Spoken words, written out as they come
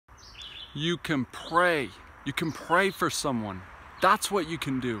You can pray. You can pray for someone. That's what you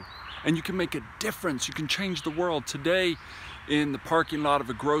can do. And you can make a difference. You can change the world. Today, in the parking lot of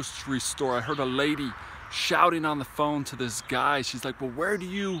a grocery store, I heard a lady shouting on the phone to this guy. She's like, well, where do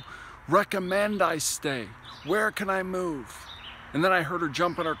you recommend I stay? Where can I move? And then I heard her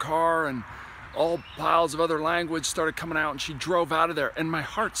jump in her car and all piles of other language started coming out and she drove out of there and my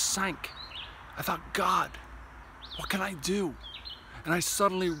heart sank. I thought, God, what can I do? And I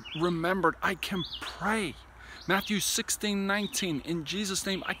suddenly remembered I can pray. Matthew 16:19, in Jesus'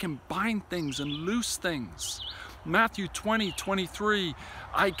 name I can bind things and loose things. Matthew 20:23,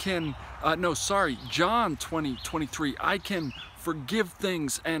 John 20:23, I can forgive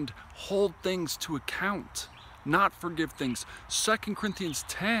things and hold things to account, not forgive things. 2 Corinthians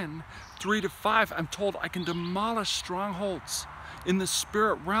 10:3-5, I'm told I can demolish strongholds. In the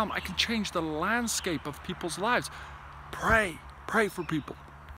spirit realm, I can change the landscape of people's lives. Pray for people.